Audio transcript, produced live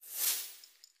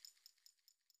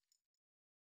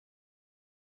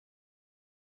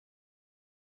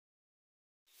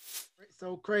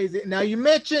So crazy. Now you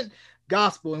mentioned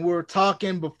gospel, and we were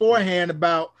talking beforehand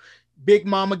about Big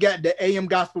Mama got the AM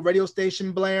gospel radio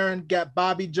station blaring, got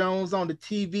Bobby Jones on the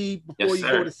TV before Yes, you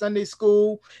go to sir. Sunday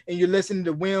school, and you're listening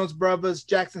to Williams Brothers,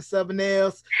 Jackson Seven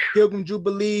Ls, Pilgrim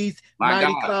Jubilees, My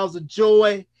Mighty God. Clouds of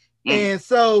Joy. Mm. And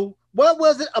so, what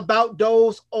was it about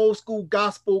those old school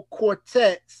gospel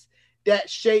quartets that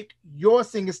shaped your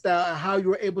singing style and how you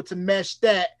were able to mesh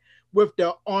that with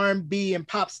the R&B and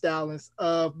pop stylings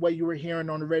of what you were hearing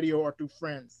on the radio or through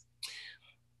friends?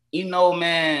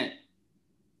 Man,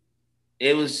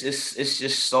 it's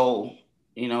just soul.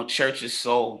 Church is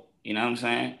soul. You know what I'm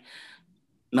saying?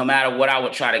 No matter what I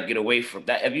would try to get away from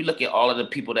that. If you look at all of the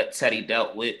people that Teddy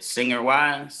dealt with, singer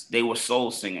wise, they were soul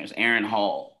singers. Aaron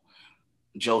Hall,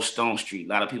 Joe Stonestreet. A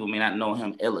lot of people may not know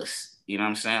him, Illis. You know what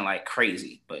I'm saying? Like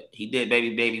crazy. But he did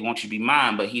Baby Baby Won't You Be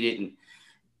Mine, but he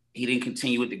didn't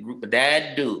continue with the group. But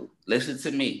that dude, listen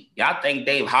to me. Y'all think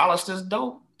Dave Hollister's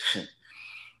dope?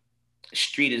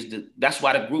 Street that's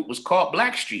why the group was called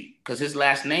Black Street, because his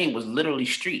last name was literally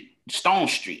Street, Stone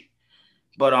Street.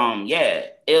 But yeah,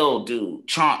 ill dude,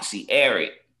 Chauncey,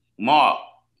 Eric, Mark,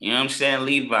 you know what I'm saying,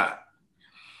 Levi.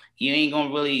 You ain't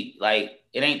gonna really like.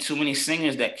 It ain't too many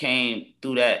singers that came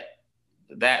through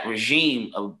that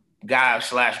regime of guy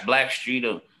slash Black Street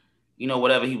or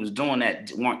whatever he was doing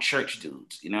that weren't church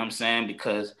dudes. You know what I'm saying?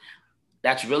 Because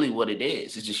that's really what it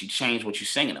is. It's just you change what you're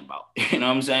singing about. You know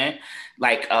what I'm saying?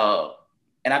 Like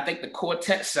and I think the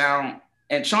quartet sound,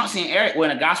 and Chauncey and Eric were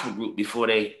in a gospel group before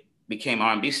they became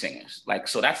R&B singers. Like,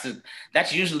 so that's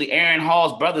usually Aaron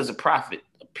Hall's brother's a prophet,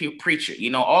 a preacher.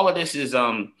 All of this is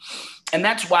and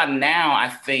that's why now I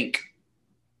think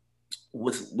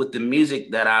with the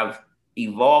music that I've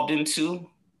evolved into,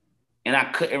 and I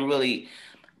couldn't really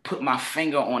put my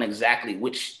finger on exactly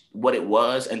what it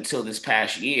was until this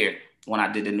past year when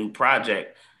I did the new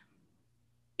project.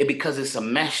 Because it's a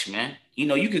mesh, man.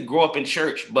 You could grow up in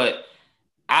church, but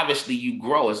obviously you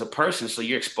grow as a person, so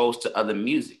you're exposed to other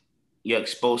music. You're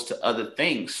exposed to other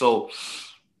things. So,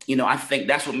 I think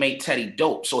that's what made Teddy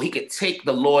dope. So he could take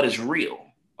The Lord Is Real,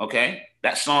 okay?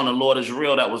 That song, The Lord Is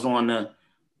Real, that was on the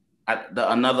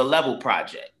Another Level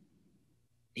project.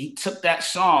 He took that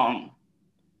song,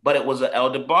 but it was an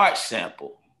Elder Bart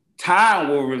sample. Time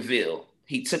Will Reveal.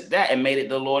 He took that and made it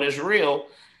The Lord Is Real,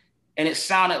 and it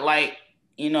sounded like,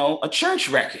 a church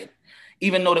record,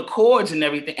 even though the chords and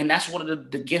everything. And that's one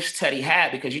of the gifts Teddy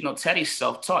had, because, Teddy's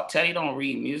self-taught. Teddy don't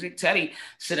read music. Teddy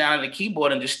sit down at the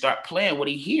keyboard and just start playing what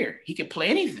he hear. He can play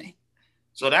anything.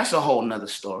 So that's a whole nother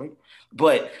story.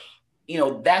 But,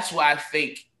 that's why I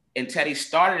think, and Teddy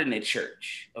started in the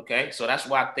church, okay? So that's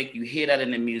why I think you hear that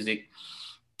in the music.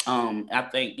 I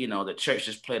think, the church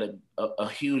just played a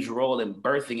huge role in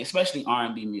birthing, especially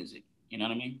R&B music. You know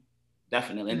what I mean?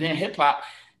 Definitely. And then hip hop,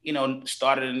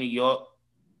 started in New York.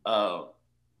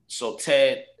 So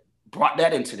Ted brought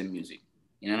that into the music.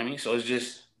 You know what I mean? So it's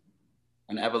just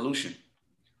an evolution.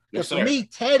 Yes, Because for sir. me,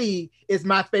 Teddy is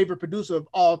my favorite producer of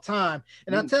all time.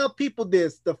 And I Mm. tell people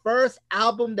this, the first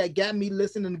album that got me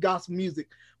listening to gospel music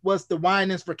was the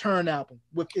Winans Return album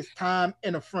with It's Time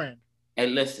and a Friend.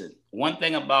 And listen, one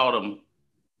thing about him,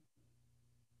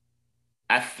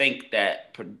 I think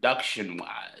that production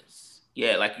wise,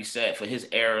 yeah, like you said, for his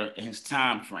era and his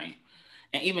time frame,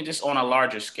 and even just on a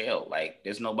larger scale, like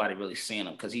there's nobody really seeing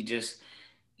him, because he just,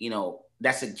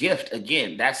 that's a gift.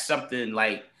 Again, that's something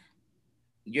like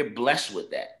you're blessed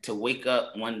with, that to wake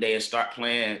up one day and start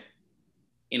playing,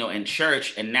 in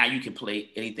church, and now you can play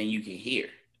anything you can hear.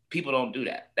 People don't do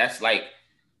that. That's like,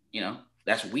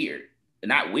 that's weird.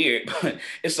 Not weird, but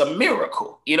it's a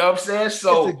miracle. You know what I'm saying? It's a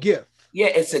So gift. yeah,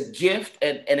 it's a gift,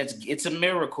 and it's a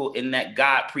miracle in that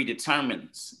God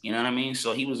predetermines. You know what I mean?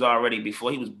 So he was already,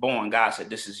 before he was born, God said,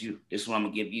 "This is you. This is what I'm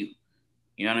gonna give you."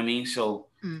 You know what I mean? So,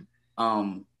 Mm.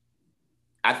 um,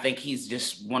 I think he's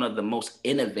just one of the most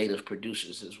innovative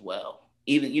producers as well.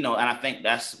 Even, and I think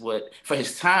that's what, for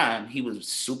his time, he was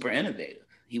super innovative.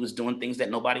 He was doing things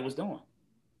that nobody was doing.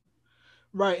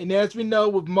 Right. And as we know,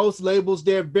 with most labels,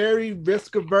 they're very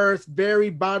risk averse, very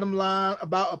bottom line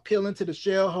about appealing to the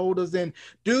shareholders and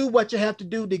do what you have to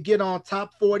do to get on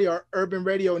top 40 or urban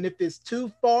radio. And if it's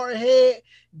too far ahead,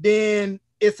 then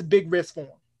it's a big risk for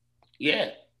them.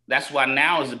 Yeah, that's why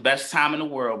now is the best time in the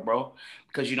world, bro,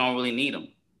 because you don't really need them.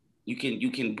 You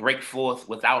can break forth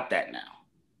without that now,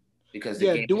 because the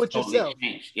Yeah, game do has it totally yourself.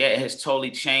 changed. Yeah, it has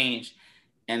totally changed,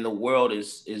 and the world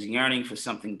is yearning for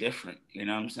something different. You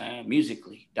know what I'm saying?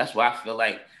 Musically, that's why I feel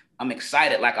like I'm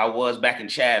excited, like I was back in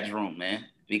Chad's room, man,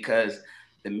 because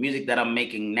the music that I'm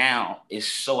making now is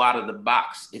so out of the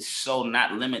box. It's so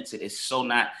not limited. It's so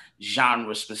not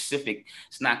genre specific.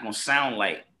 It's not gonna sound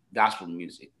like gospel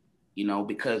music. you know,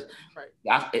 because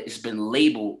Right. it's been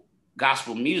labeled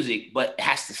gospel music, but it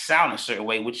has to sound a certain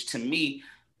way, which to me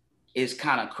is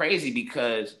kind of crazy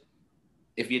because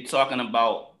if you're talking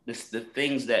about the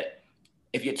things that,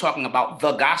 if you're talking about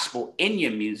the gospel in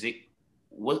your music,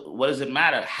 what does it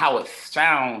matter how it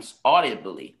sounds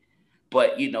audibly?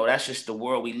 But you know, that's just the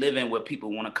world we live in, where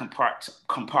people want to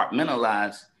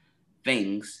compartmentalize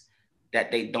things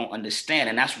that they don't understand,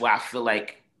 and that's why I feel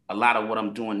like a lot of what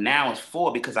I'm doing now is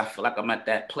for, because I feel like I'm at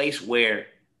that place where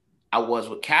I was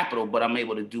with Capital, but I'm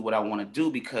able to do what I want to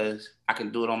do because I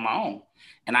can do it on my own,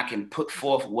 and I can put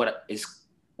forth what is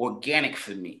organic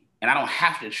for me, and I don't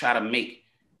have to try to make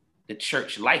the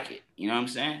church like it. You know what I'm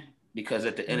saying? Because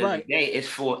at the end of the Right. day, it's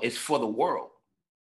for the world.